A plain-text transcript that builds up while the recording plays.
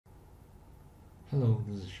Hello,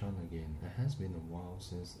 this is Sean again. It has been a while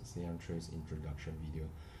since CM3's introduction video.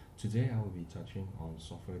 Today I will be touching on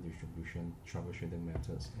software distribution troubleshooting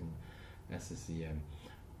methods in SCCM,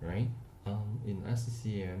 right? In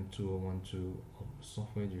SCCM 2012,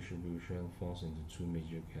 software distribution falls into two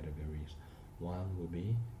major categories. One will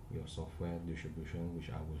be your software distribution, which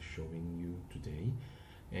I was showing you today,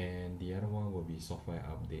 and the other one will be software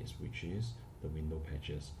updates, which is the window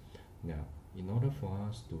patches. Now, in order for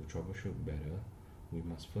us to troubleshoot better, we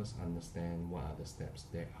must first understand what are the steps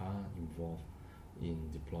that are involved in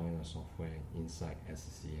deploying a software inside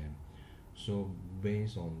SCCM. So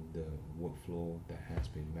based on the workflow that has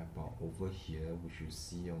been mapped out over here, which you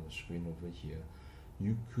see on the screen over here,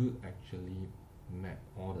 you could actually map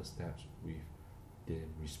all the steps with the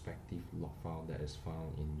respective log file that is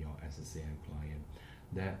found in your SCCM client.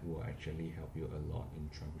 That will actually help you a lot in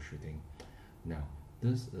troubleshooting. Now,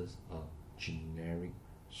 this is a generic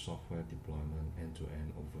software deployment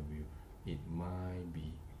end-to-end overview. It might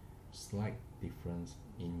be slight difference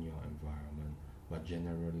in your environment, but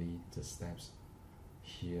generally the steps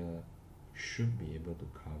here should be able to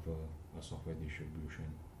cover a software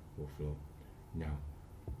distribution workflow. Now,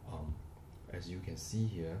 as you can see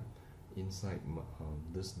here, inside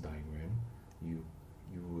this diagram, you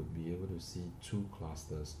would be able to see two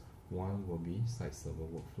clusters. One will be site server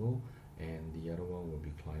workflow, and the other one will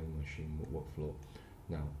be client machine workflow.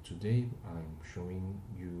 Now, today I'm showing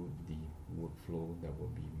you the workflow that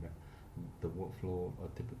will be a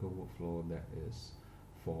typical workflow that is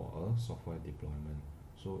for a software deployment.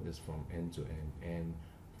 So it's from end to end, and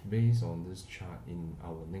based on this chart in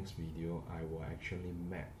our next video, I will actually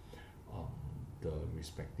map the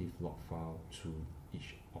respective log file to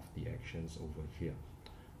each of the actions over here.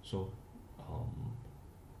 So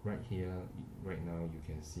right here, right now, you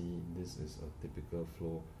can see this is a typical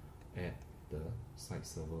flow at the site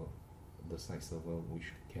server,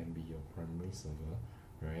 which can be your primary server,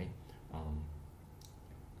 right?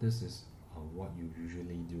 This is what you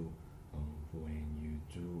usually do when you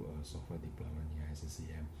do a software deployment in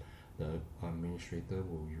SCCM. The administrator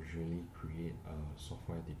will usually create a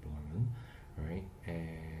software deployment, right?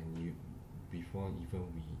 And before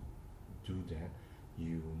even we do that,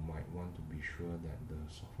 you might want to be sure that the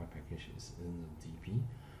software package is in the DP,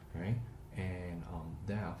 right? And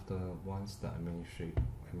thereafter, once the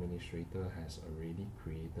administrator has already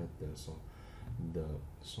created the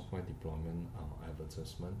software deployment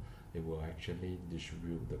advertisement, it will actually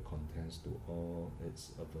distribute the contents to all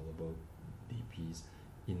its available DPs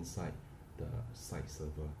inside the site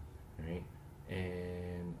server, right?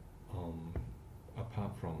 And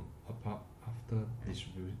after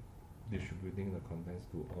distributing the contents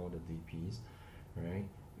to all the DPs, right,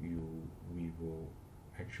 we will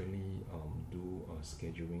actually do a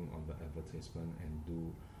scheduling on the advertisement and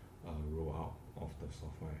do a rollout of the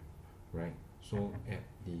software, right? So at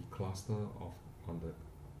the cluster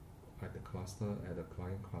at the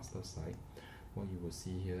client cluster site, what you will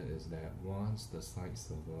see here is that once the site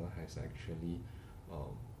server has actually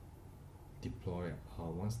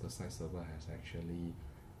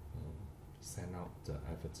sent out the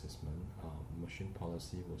advertisement, machine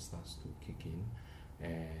policy will start to kick in,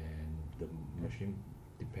 and the machine,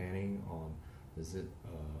 depending on is it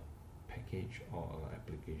a package or an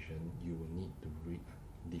application, you will need to read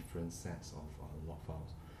different sets of log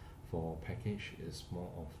files. For package, is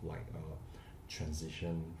more of like a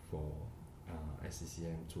transition for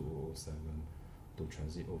SCCM 2007 to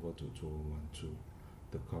transit over to 2012.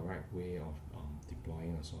 The correct way of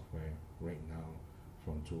deploying a software right now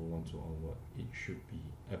from 2012 onward, it should be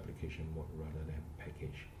application mode rather than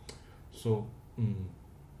package. So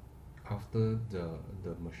after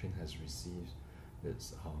the machine has received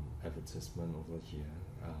its advertisement over here,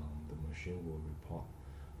 the machine will report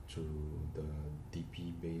to the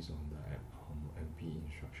DP based on the MP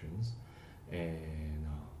instructions, and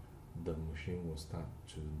the machine will start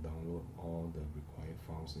to download all the required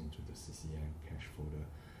files into the CCM cache folder,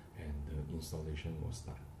 and the installation will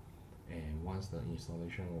start. And once the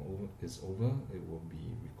installation is over, it will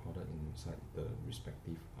be recorded inside the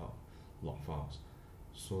respective log files.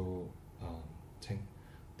 So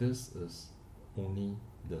this is only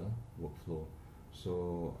the workflow.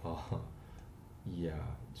 So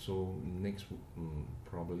yeah, so next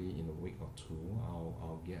probably in a week or two,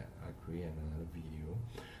 I'll create another video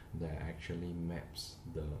that actually maps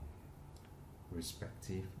the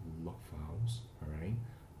respective log files, alright,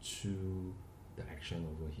 to the action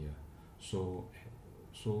over here. So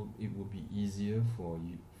it will be easier for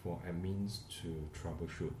admins to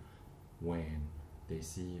troubleshoot when they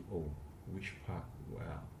see, oh, which part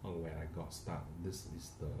when I got stuck, this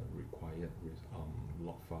is the required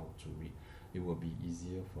log file to read. It will be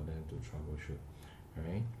easier for them to troubleshoot.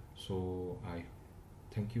 Alright, so I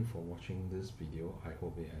thank you for watching this video. I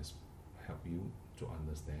hope it has helped you to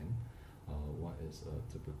understand what is a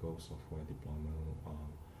typical software deployment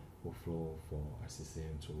workflow for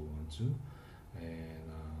SCCM 2012. And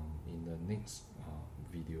in the next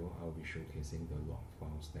video, I'll be showcasing the log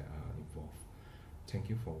files that are involved. Thank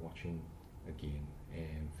you for watching again,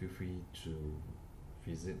 and feel free to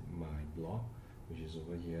visit my blog, which is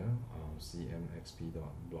over here,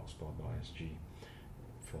 cmxp.blogspot.sg,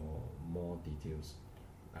 for more details.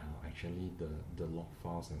 Actually, the log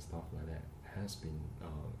files and stuff like that has been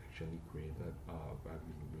actually created. I've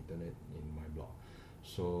been written it in my blog.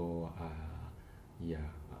 So yeah,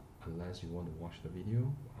 unless you want to watch the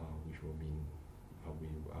video, which will be I'll be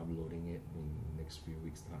uploading it in next few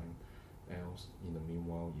weeks time. Else, in the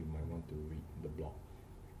meanwhile, you might want to read the blog,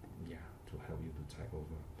 yeah, to help you to type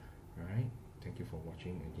over. Alright, thank you for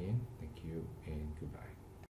watching again. Thank you and goodbye.